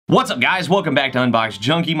What's up, guys? Welcome back to Unbox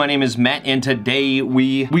Junkie. My name is Matt, and today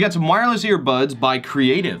we got some wireless earbuds by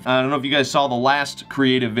Creative. I don't know if you guys saw the last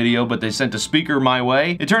Creative video, but they sent a speaker my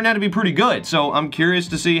way. It turned out to be pretty good, so I'm curious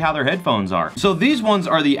to see how their headphones are. So these ones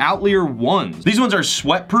are the Outlier ones. These ones are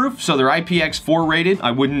sweat-proof, so they're IPX4 rated.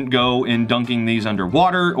 I wouldn't go in dunking these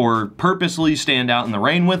underwater or purposely stand out in the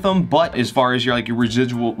rain with them, but as far as your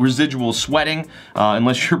residual sweating,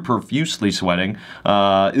 unless you're profusely sweating,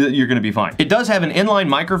 you're gonna be fine. It does have an inline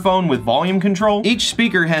microphone with volume control. Each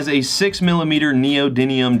speaker has a 6mm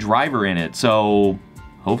Neodymium driver in it, so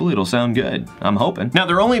hopefully it'll sound good. I'm hoping. Now,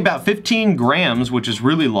 they're only about 15 grams, which is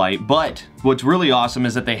really light, but what's really awesome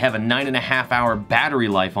is that they have a 9.5-hour battery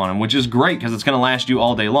life on them, which is great because it's gonna last you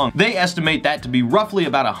all day long. They estimate that to be roughly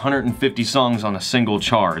about 150 songs on a single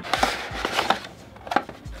charge.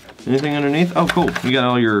 Anything underneath? Oh, cool. You got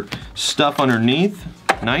all your stuff underneath.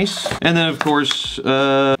 Nice. And then, of course,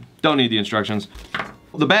 don't need the instructions.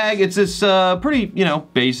 The bag, it's this pretty, you know,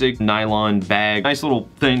 basic nylon bag. Nice little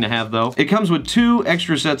thing to have, though. It comes with 2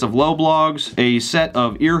 extra sets of low blogs, a set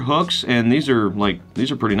of ear hooks, and these are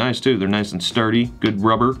pretty nice too. They're nice and sturdy, good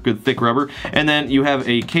rubber, good thick rubber. And then you have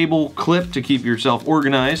a cable clip to keep yourself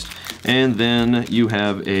organized. And then you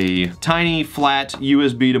have a tiny flat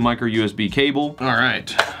USB to micro USB cable. All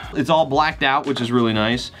right. It's all blacked out, which is really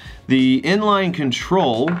nice. The inline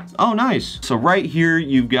control, oh nice. So right here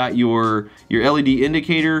you've got your LED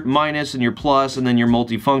indicator, minus and your plus, and then your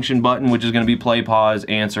multifunction button, which is gonna be play, pause,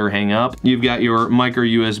 answer, hang up. You've got your micro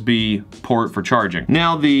USB port for charging.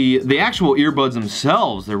 Now the actual earbuds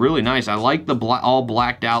themselves, they're really nice. I like the all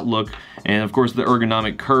blacked out look, and of course the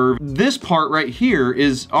ergonomic curve. This part right here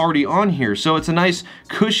is already on here, so it's a nice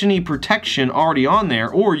cushiony protection already on there,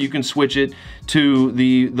 or you can switch it to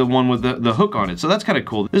the one with the hook on it. So that's kind of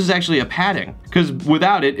cool. This is actually a padding, because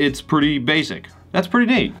without it, it's pretty basic. That's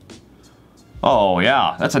pretty neat. Oh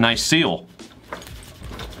yeah, that's a nice seal.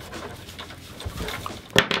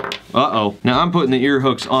 Uh-oh. Now I'm putting the ear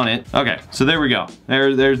hooks on it. Okay, so there we go.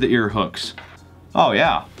 There's the ear hooks. Oh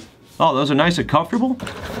yeah. Oh, those are nice and comfortable.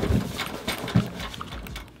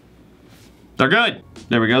 They're good.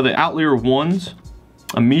 There we go, the Outlier ones.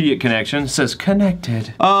 Immediate connection, says connected.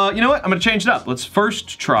 You know what, I'm gonna change it up. Let's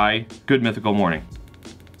first try Good Mythical Morning.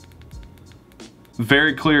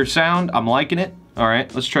 Very clear sound, I'm liking it. All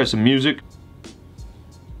right, let's try some music.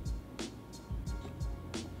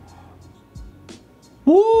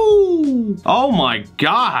 Woo! Oh my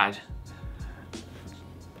God.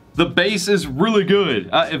 The bass is really good.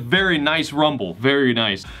 A very nice rumble, very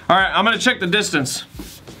nice. All right, I'm gonna check the distance.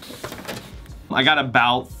 I got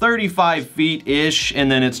about 35 feet-ish, and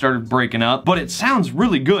then it started breaking up, but it sounds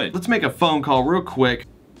really good. Let's make a phone call real quick.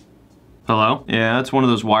 Hello? Yeah, that's one of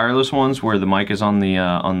those wireless ones where the mic is on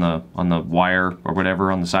the wire or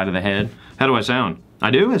whatever on the side of the head. How do I sound? I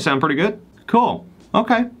do? I sound pretty good? Cool.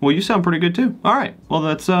 Okay, well you sound pretty good too. All right, well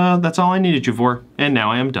that's all I needed you for, and now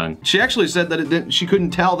I am done. She actually said that she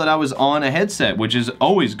couldn't tell that I was on a headset, which is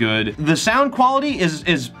always good. The sound quality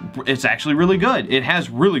it's actually really good. It has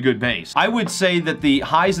really good bass. I would say that the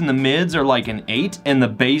highs and the mids are like an 8, and the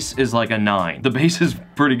bass is like a 9. The bass is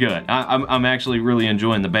pretty good. I'm actually really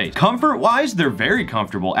enjoying the bass. Comfort-wise, they're very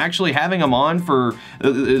comfortable. Actually, having them on for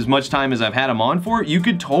as much time as I've had them on for, you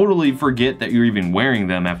could totally forget that you're even wearing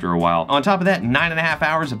them after a while. On top of that, 9.5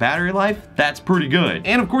 hours of battery life, that's pretty good.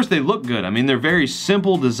 And of course, they look good. I mean, they're very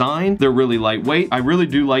simple design. They're really lightweight. I really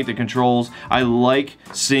do like the controls. I like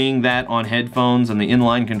seeing that on headphones and the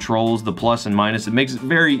inline controls, the plus and minus. It makes it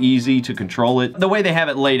very easy to control it. The way they have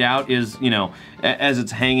it laid out is, you know, as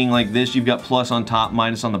it's hanging like this, you've got plus on top,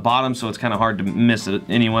 minus on the bottom, so it's kind of hard to miss it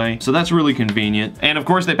anyway. So that's really convenient. And of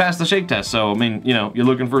course, they pass the shake test. So, I mean, you know, you're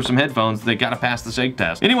looking for some headphones, they gotta pass the shake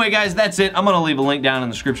test. Anyway, guys, that's it. I'm gonna leave a link down in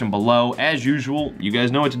the description below. As usual, you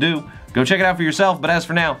guys know what to do. Go check it out for yourself, but as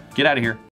for now, get out of here.